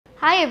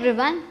Hi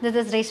everyone, this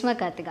is Reshma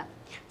Karthika.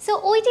 So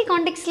OET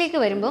context like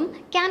varumbum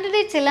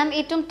candidates ellam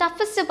ettom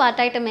toughest part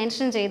aayittu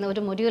mention cheyuna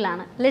oru module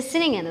aanu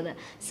listening enathu.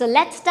 So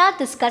let's start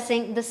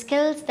discussing the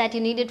skills that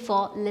you needed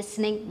for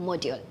listening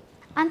module.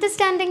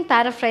 Understanding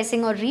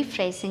paraphrasing or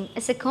rephrasing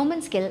is a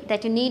common skill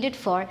that you needed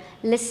for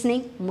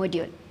listening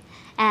module.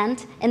 And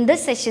in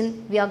this session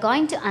we are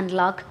going to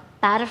unlock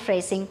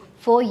paraphrasing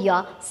for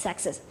your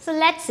success. So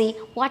let's see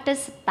what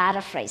is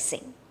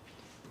paraphrasing.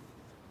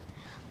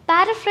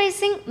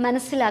 Paraphrasing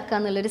മനസ്സിലാക്കുക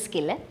എന്നുള്ളൊരു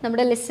skill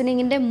നമ്മുടെ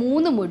ലിസണിങ്ങിൻ്റെ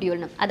 3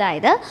 മൊഡ്യൂളിനും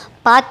അതായത്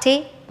part A,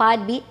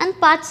 part B and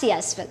part C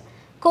as well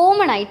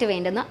common ആയിട്ട്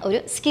വേണ്ടുന്ന ഒരു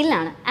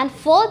സ്കില്ലാണ്. And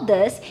for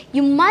this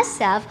you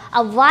must have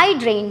A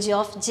wide range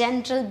of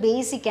general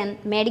basic and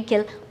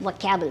medical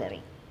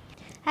vocabulary.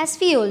 As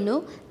we all know,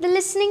 the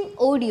listening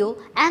audio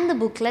and the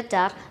booklet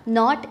are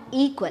not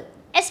equal,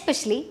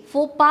 especially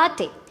for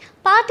part A.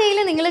 Part എയിൽ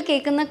നിങ്ങൾ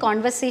കേൾക്കുന്ന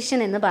conversation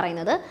എന്ന്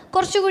പറയുന്നത്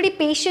കുറച്ചുകൂടി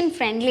patient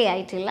friendly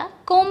ആയിട്ടുള്ള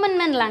common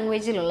man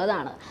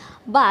ലാംഗ്വേജിലുള്ളതാണ്.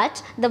 But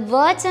the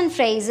words and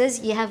phrases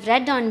you have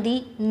red on the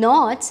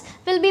notes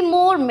will be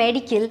more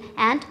medical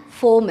and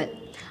formal.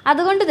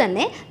 അതുകൊണ്ട്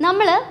തന്നെ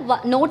നമ്മൾ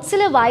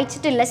നോട്ട്സിൽ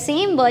വായിച്ചിട്ടുള്ള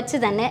സെയിം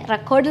വേർഡ്സ് തന്നെ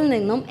റെക്കോർഡിൽ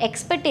നിന്നും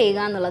എക്സ്പെക്റ്റ്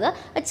ചെയ്യുക എന്നുള്ളത്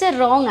it's A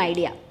wrong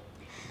idea.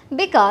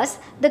 Because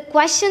the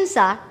questions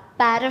are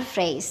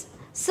paraphrase.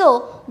 So,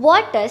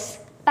 what is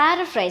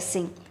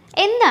paraphrasing?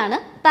 എന്താണ്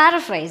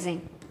paraphrasing?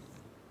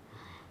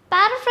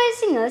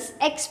 Paraphrasing is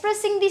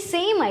expressing the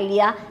same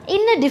idea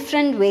in a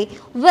different way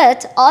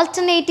with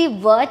alternative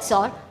words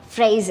or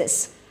phrases.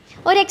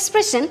 ഒരു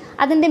expression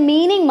അതിൻ്റെ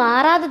meaning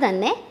മാറാതെ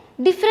തന്നെ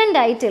different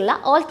ആയിട്ടുള്ള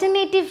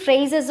alternative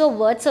ഫ്രേസസോ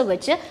വേർഡ്സോ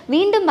വെച്ച്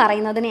വീണ്ടും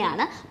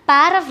പറയുന്നതിനെയാണ്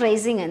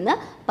പാരഫ്രേസിംഗ് എന്ന്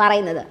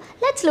പറയുന്നത്.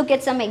 Let's look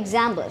at some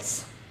examples.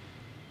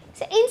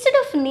 So instead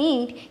of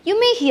need, you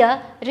may hear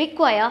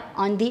require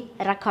on the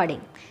recording,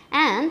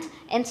 and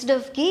instead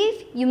of give,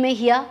 you may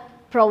hear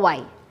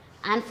provide,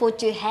 and for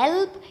to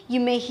help, you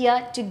may hear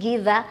to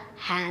give a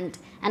hand,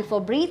 and for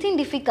breathing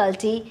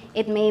difficulty,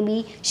 it may be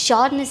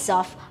shortness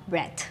of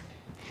breath.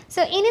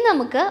 So ഇനി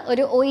നമുക്ക്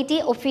ഒരു OET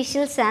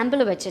official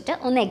sample വെച്ചിട്ട്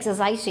ഒന്ന്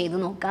exercise ചെയ്ത്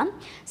നോക്കാം.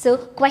 So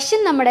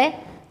question നമ്മുടെ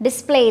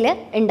ഡിസ്പ്ലേയിൽ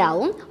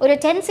ഉണ്ടാവും. ഒരു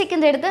 10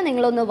 സെക്കൻഡ് എടുത്ത്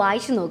നിങ്ങളൊന്ന്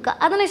വായിച്ചു നോക്കുക.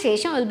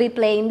 അതിനുശേഷം will be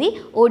playing the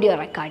audio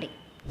recording.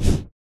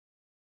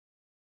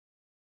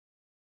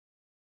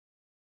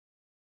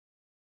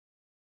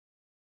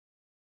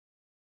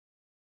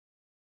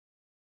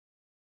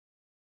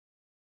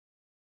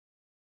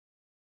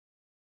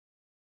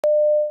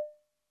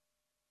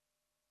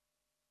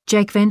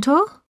 Jake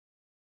Ventor,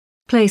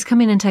 please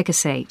come in and take a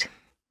seat.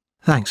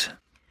 Thanks.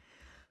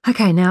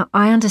 Okay, now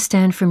I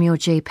understand from your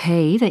GP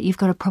that you've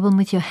got a problem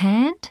with your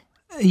hand?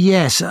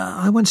 Yes,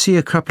 I went to see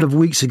a couple of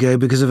weeks ago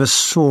because of a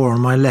sore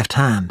on my left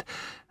hand.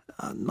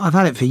 I've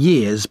had it for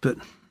years, but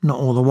not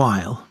all the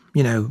while.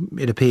 You know,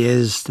 it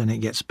appears, then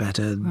it gets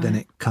better, right. Then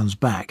it comes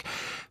back.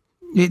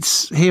 It's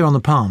here on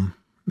the palm.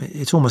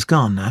 It's almost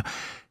gone now.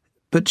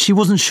 But she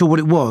wasn't sure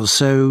what it was,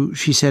 so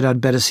she said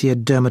I'd better see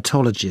a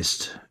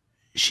dermatologist.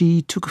 She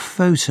took a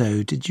photo.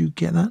 Did you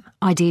get that?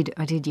 I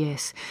did,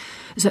 yes.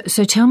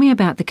 So tell me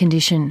about the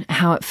condition,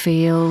 how it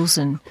feels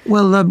and...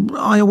 Well,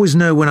 I always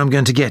know when I'm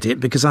going to get it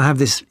because I have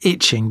this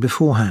itching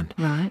beforehand.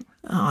 Right.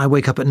 I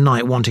wake up at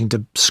night wanting to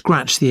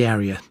scratch the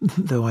area,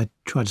 though I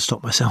try to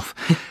stop myself.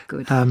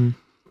 Good.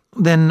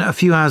 Then a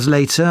few hours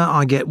later,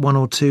 I get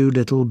 1 or 2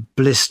 little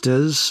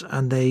blisters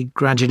and they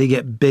gradually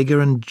get bigger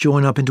and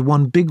join up into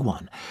one big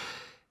one.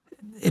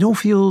 It all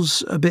feels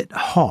a bit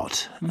hot,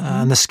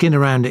 and the skin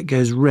around it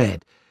goes red.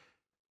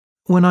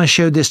 When I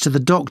showed this to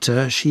the doctor,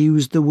 she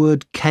used the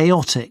word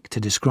chaotic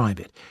to describe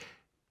it.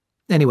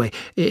 Anyway,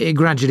 it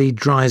gradually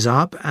dries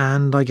up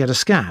and I get a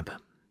scab.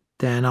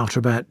 Then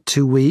after about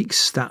 2 weeks,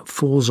 that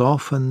falls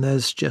off and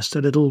there's just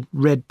a little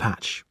red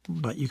patch,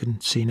 like you can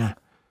see now.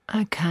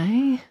 Okay.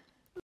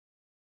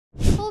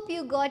 Hope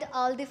you got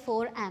all the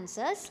 4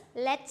 answers.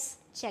 Let's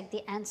check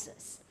the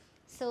answers.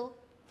 So,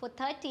 for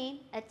 13,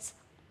 it's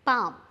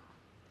palm.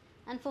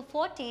 And for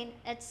 14,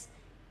 it's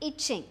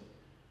itching.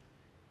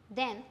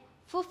 Then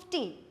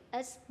 15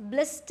 is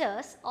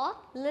blisters or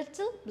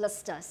little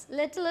blisters.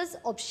 Little is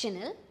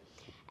optional.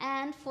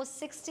 And for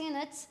 16,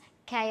 it's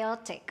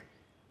chaotic.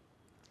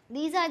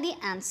 These are the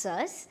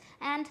answers.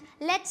 And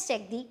let's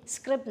check the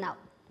script now.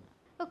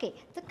 Okay,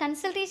 the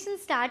consultation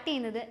start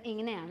ചെയ്യുന്നത്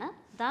ഇങ്ങനെയാണ്.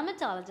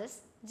 Dermatologist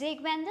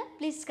Jake Vander,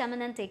 please come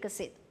in and take a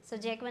seat. So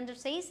Jake Vander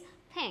says,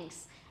 thanks.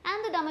 And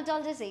the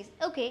dermatologist says,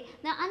 okay,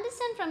 now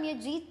understand from your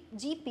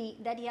GP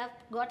that you have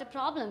got a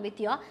problem with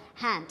your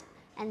hand.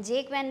 And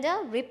Jake Vander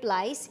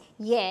replies,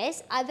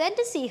 yes, I went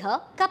to see her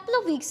a couple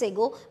of weeks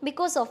ago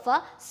because of a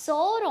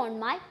sore on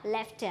my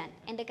left hand.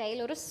 എൻ്റെ കയ്യിൽ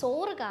ഒരു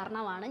sore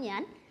കാരണമാണ്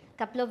ഞാൻ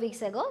couple of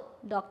weeks ago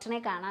ഡോക്ടറിനെ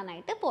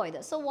കാണാനായിട്ട്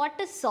പോയത്. So what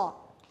is sore?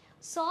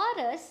 Sore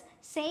is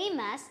same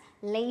as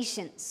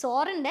lesion.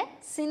 Soreൻ്റെ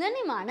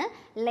synonym ആണ്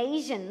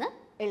lesion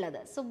ഉള്ളത്.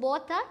 So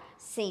both are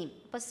same.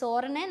 ഇപ്പോൾ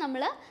സോറിനെ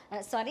നമ്മൾ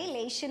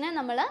ലേഷനെ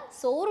നമ്മൾ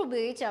സോർ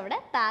ഉപയോഗിച്ച് അവിടെ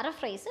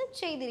paraphrase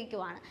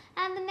ചെയ്തിരിക്കുവാണ്.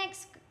 And the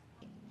next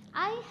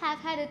I have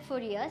had it for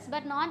years,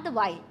 but not the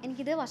while.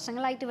 എനിക്കിത്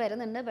വർഷങ്ങളായിട്ട്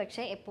വരുന്നുണ്ട്,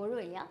 പക്ഷേ എപ്പോഴും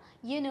ഇല്ല.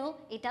 You know,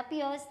 it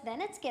appears,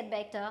 then it's get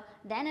better,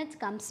 then it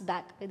comes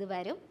back. ഇത്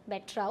വരും,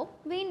 better ആവും,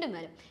 വീണ്ടും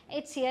വരും.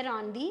 It's here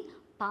on the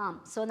palm.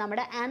 So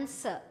നമ്മുടെ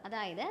ആൻസർ,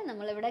 അതായത്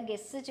നമ്മളിവിടെ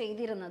ഗെസ്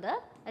ചെയ്തിരുന്നത്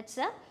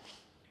it's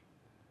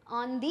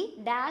on the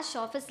dash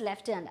of his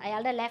left hand.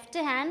 അയാളുടെ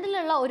ലെഫ്റ്റ്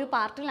ഹാൻഡിലുള്ള ഒരു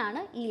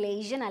പാർട്ടിലാണ് ഈ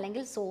ലേഷൻ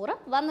അല്ലെങ്കിൽ സോറ്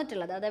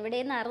വന്നിട്ടുള്ളത്. അത്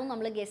എവിടെയെന്നായിരുന്നു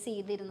നമ്മൾ ഗെസ്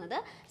ചെയ്തിരുന്നത്.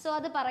 സോ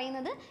അത്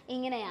പറയുന്നത്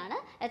ഇങ്ങനെയാണ്,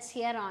 it's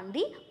here on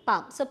the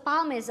palm. So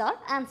palm is our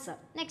answer.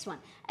 Next one,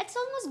 it's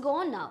almost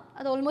gone now.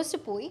 അത് ഓൾമോസ്റ്റ്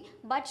പോയി,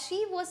 but she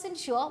Vasan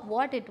sure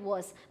what it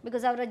was,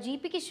 because അവരുടെ ജി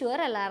പിക്ക്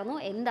ഷുവർ അല്ലായിരുന്നു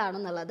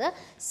എന്താണെന്നുള്ളത്.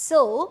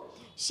 So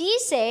she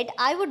said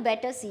I would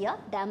better C A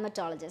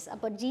dermatologist.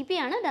 അപ്പോൾ G P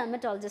ആണ്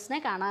ഡെർമറ്റോളജിസ്റ്റിനെ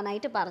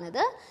കാണാനായിട്ട്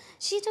പറഞ്ഞത്.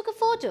 She took A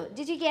photo.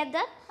 Did you get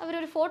that?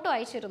 അവരൊരു ഫോട്ടോ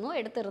അയച്ചിരുന്നു,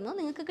 എടുത്തിരുന്നു.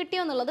 നിങ്ങൾക്ക്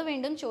കിട്ടിയോ എന്നുള്ളത്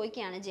വീണ്ടും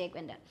ചോദിക്കുകയാണ് Jake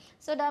vendor.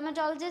 So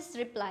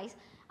dermatologist replies,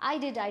 I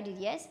did,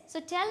 yes. So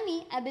tell me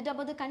a bit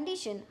about the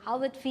condition, how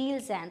it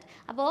feels and.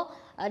 അപ്പോൾ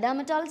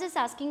dermatologist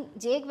asking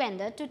Jake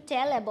Vendor to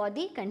tell about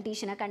the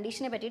condition. ആ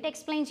കണ്ടീഷനെ പറ്റിയിട്ട്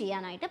എക്സ്പ്ലെയിൻ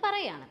ചെയ്യാനായിട്ട്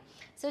പറയുകയാണ്.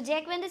 So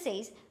Jake Vendor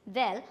says,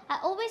 well, I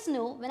always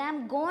know when I'm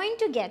going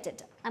to get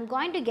it. I'm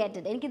going to get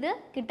it. എനിക്കിത്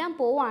കിട്ടാൻ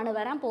പോവാണ്,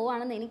 വരാൻ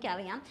പോവാണെന്ന്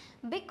എനിക്കറിയാം.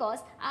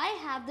 Because I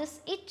have this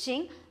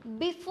itching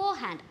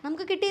beforehand.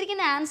 നമുക്ക്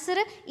കിട്ടിയിരിക്കുന്ന ആൻസർ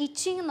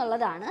ഇച്ചിങ്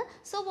എന്നുള്ളതാണ്.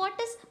 So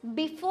what is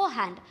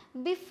beforehand?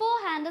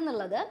 Beforehand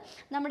എന്നുള്ളത്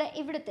നമ്മുടെ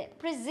ഇവിടുത്തെ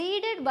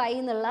preceded by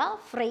എന്നുള്ള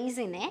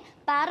ഫ്രേസിനെ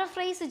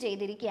പാരഫ്രൈസ്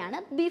ചെയ്തിരിക്കുകയാണ്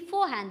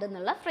beforehand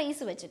എന്നുള്ള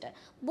ഫ്രേസ് വെച്ചിട്ട്.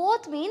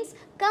 Both means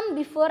come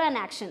before an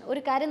action.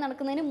 ഒരു കാര്യം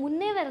നടക്കുന്നതിന്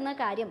മുന്നേ വരുന്ന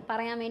കാര്യം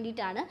പറയാൻ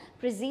വേണ്ടിയിട്ടാണ്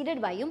preceded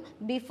byയും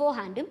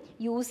beforehand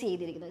യൂസ്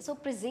ചെയ്തിരിക്കുന്നത്. സോ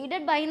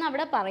preceded by എന്ന്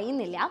അവിടെ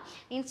പറയുന്നില്ല.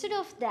 Instead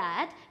of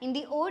that in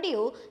the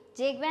audio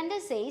Jake Vendor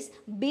says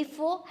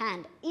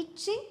beforehand,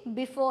 itching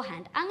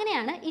beforehand.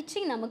 അങ്ങനെയാണ്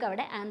itching നമുക്ക്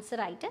അവിടെ ആൻസർ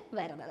ആയിട്ട്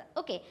വരുന്നത്.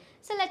 Okay,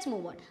 so let's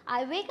move on. I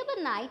wake up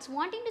at nights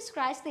wanting to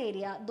scratch the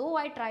area, though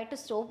I try to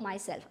stop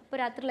myself. അപ്പോൾ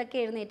രാത്രിയിലൊക്കെ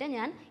എഴുന്നേറ്റ്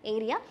ഞാൻ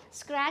area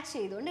scratch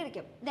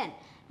ചെയ്തുകൊണ്ടിരിക്കും.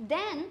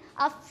 Then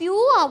a few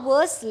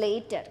hours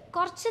later,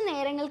 കുറച്ച്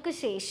നേരങ്ങൾക്ക്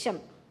ശേഷം.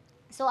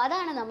 സോ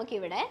അതാണ്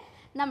നമുക്കിവിടെ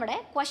നമ്മുടെ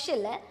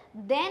ക്വസ്റ്റ്യനിൽ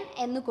then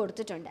എന്ന്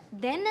കൊടുത്തിട്ടുണ്ട്.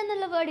 then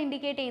എന്നുള്ള വേർഡ്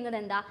ഇൻഡിക്കേറ്റ് ചെയ്യുന്നത്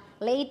എന്താ?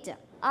 ലേറ്റർ,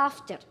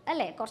 ആഫ്റ്റർ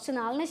അല്ലേ, കുറച്ച്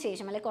നാളിന്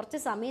ശേഷം അല്ലെ കുറച്ച്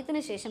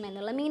സമയത്തിന് ശേഷം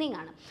എന്നുള്ള മീനിങ്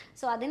ആണ്.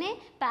 സോ അതിനെ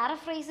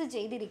പാരഫ്രൈസ്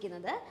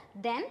ചെയ്തിരിക്കുന്നത്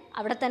then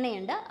അവിടെ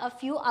തന്നെയുണ്ട് a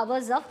few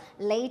hours of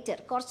later,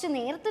 കുറച്ച്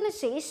നേരത്തിന്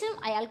ശേഷം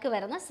അയാൾക്ക്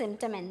വരുന്ന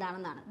സിംറ്റം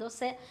എന്താണെന്നാണ്.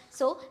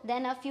 So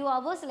then a few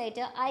hours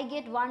later I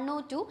get 1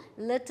 or 2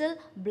 little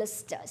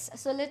blisters.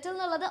 So little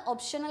എന്നുള്ളത്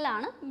ഓപ്ഷണൽ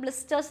ആണ്,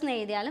 ബ്ലിസ്റ്റേഴ്സ് എന്ന്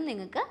എഴുതിയാലും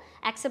നിങ്ങൾക്ക്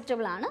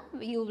അക്സെപ്റ്റബിൾ ആണ്.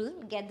 You will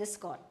get this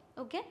score.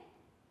 Okay,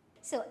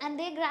 so and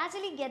they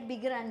gradually get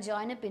bigger and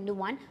join up into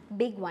one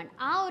big one.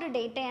 ആ ഒരു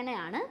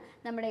ഡേറ്റയാണ്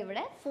നമ്മുടെ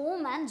ഇവിടെ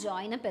ഫോം ആൻഡ്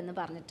ജോയിൻ അപ്പ് എന്ന്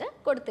പറഞ്ഞിട്ട്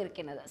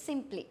കൊടുത്തിരിക്കുന്നത്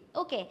simply.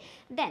 Okay,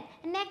 then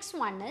next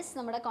one is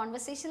നമ്മുടെ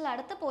കോൺവെർസേഷനിൽ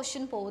അടുത്ത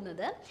പോർഷൻ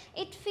പോകുന്നത്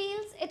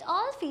it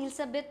all feels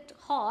a bit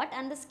hot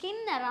and the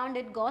skin around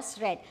it goes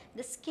red.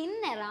 The skin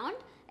around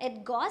it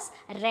goes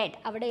red.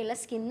 അവിടെയുള്ള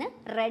സ്കിന്ന്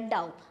റെഡ്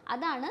ആവും.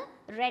 അതാണ്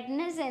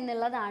redness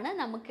എന്നുള്ളതാണ്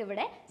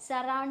നമുക്കിവിടെ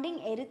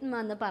സറൗണ്ടിങ് എരിത്മ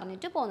എന്ന്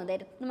പറഞ്ഞിട്ട് പോകുന്നത്.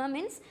 എരിത്മ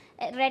means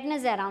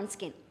redness around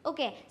skin.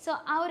 Okay, so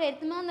ആ ഒരു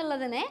എരിത്മ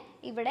എന്നുള്ളതിനെ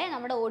ഇവിടെ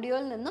നമ്മുടെ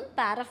ഓഡിയോയിൽ നിന്നും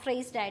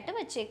പാരഫ്രൈസ്ഡ് ആയിട്ട്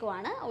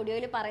വെച്ചേക്കുവാണ്.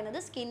 ഓഡിയോയിൽ പറയുന്നത്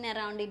skin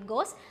around it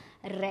goes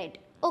red.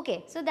 Okay,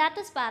 so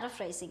that is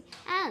paraphrasing.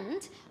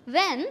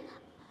 And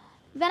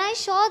when I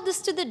showed this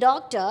to the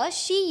doctor,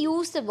 she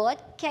used the word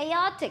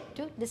chaotic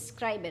to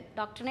describe it.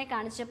 ഡോക്ടറിനെ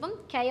കാണിച്ചപ്പം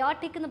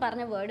chaotic എന്ന്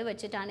പറഞ്ഞ വേർഡ്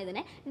വെച്ചിട്ടാണ്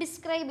ഇതിനെ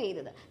ഡിസ്ക്രൈബ്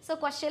ചെയ്തത്. സോ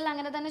ക്വസ്റ്റ്യനിൽ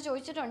അങ്ങനെ തന്നെ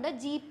ചോദിച്ചിട്ടുണ്ട്,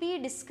 G P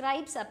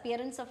describes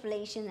appearance of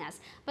ലേഷൻ as.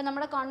 അപ്പോൾ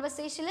നമ്മുടെ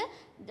കോൺവെർസേഷനിൽ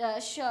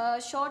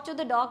ഷോ ടു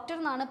ദ ഡോക്ടർ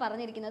എന്നാണ്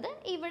പറഞ്ഞിരിക്കുന്നത്,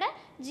 ഇവിടെ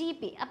ജി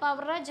പി. അപ്പോൾ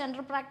അവരുടെ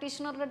ജനറൽ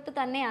പ്രാക്ടീഷണറുടെ അടുത്ത്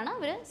തന്നെയാണ്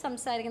അവർ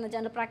സംസാരിക്കുന്നത്.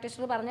 ജനറൽ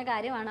പ്രാക്ടീഷണർ പറഞ്ഞ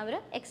കാര്യമാണ് അവർ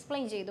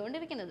എക്സ്പ്ലെയിൻ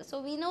ചെയ്തുകൊണ്ടിരിക്കുന്നത്.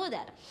 So we know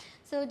that.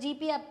 So G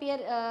P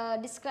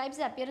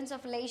describes the appearance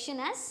of ലേഷൻ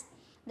as.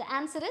 The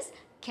answer is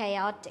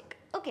chaotic.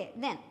 Okay,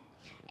 then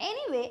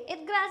anyway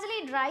it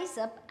gradually dries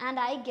up and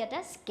I get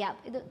a scab.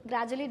 ഇത്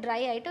gradually dry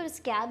ആയിട്ട് ഒരു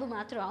scab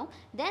മാത്രമാവും.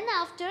 Then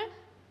after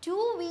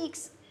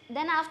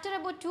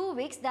about 2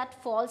 weeks that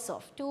falls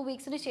off. 2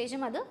 weeksന്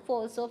ശേഷം അത്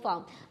falls off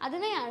ആവും.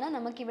 അതിനെയാണ്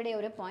നമുക്കിവിടെ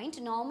ഒരു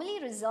point normally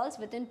results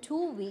within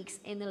 2 weeks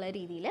എന്നുള്ള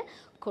രീതിയിൽ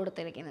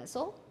കൊടുത്തിരിക്കുന്നത്.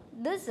 So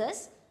this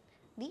is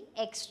the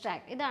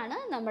extract. ഇതാണ്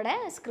നമ്മുടെ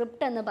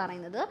സ്ക്രിപ്റ്റ് എന്ന്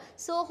പറയുന്നത്.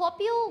 So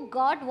hope you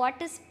got what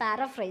is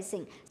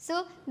paraphrasing. So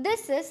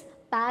this is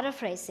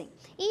paraphrasing.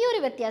 ഈ ഒരു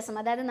വ്യത്യാസം,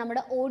 അതായത്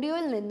നമ്മുടെ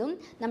ഓഡിയോയിൽ നിന്നും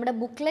നമ്മുടെ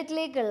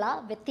ബുക്ക്ലെറ്റിലേക്കുള്ള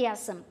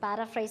വ്യത്യാസം,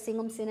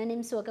 പാരഫ്രൈസിങ്ങും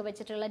സിനോണിംസും ഒക്കെ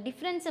വെച്ചിട്ടുള്ള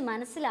ഡിഫറൻസ്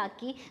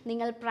മനസ്സിലാക്കി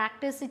നിങ്ങൾ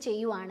പ്രാക്ടീസ്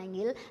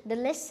ചെയ്യുവാണെങ്കിൽ the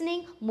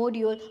listening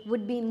module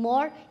would be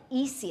more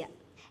easier.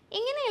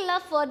 ഇങ്ങനെയുള്ള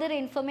further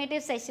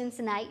informative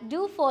സെഷൻസിനായി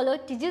do follow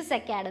ടിജുസ്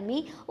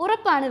academy.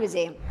 ഉറപ്പാണ്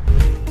വിജയം.